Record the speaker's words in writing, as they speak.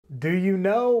Do you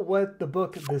know what the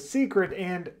book The Secret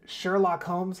and Sherlock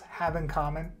Holmes have in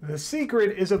common? The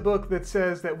Secret is a book that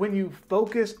says that when you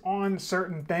focus on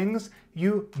certain things,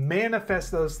 you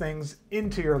manifest those things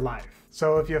into your life.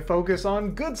 So if you focus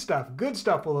on good stuff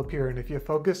will appear. And if you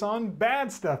focus on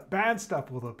bad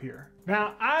stuff will appear.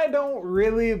 Now, I don't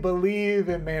really believe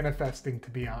in manifesting,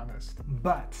 to be honest,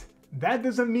 but that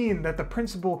doesn't mean that the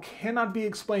principle cannot be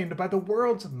explained by the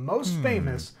world's most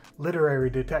famous literary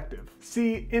detective.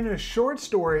 See, in a short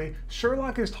story,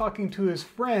 Sherlock is talking to his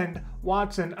friend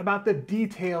Watson about the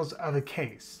details of a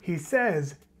case. He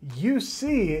says, "You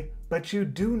see, but you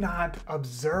do not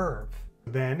observe."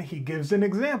 Then he gives an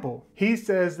example. He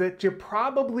says that you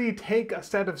probably take a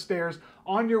set of stairs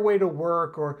on your way to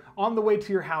work or on the way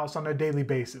to your house on a daily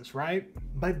basis, right?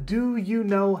 But do you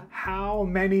know how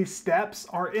many steps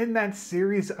are in that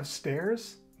series of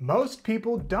stairs? Most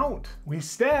people don't. We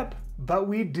step, but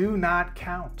we do not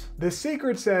count. The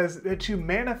Secret says that you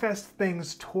manifest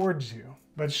things towards you.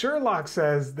 But Sherlock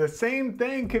says the same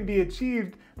thing can be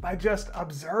achieved by just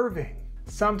observing.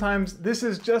 Sometimes this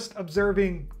is just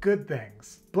observing good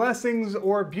things, blessings,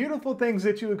 or beautiful things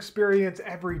that you experience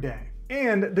every day.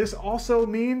 And this also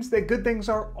means that good things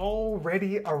are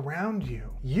already around you.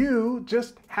 You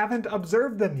just haven't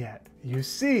observed them yet. You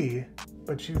see,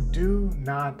 but you do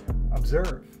not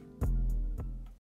observe.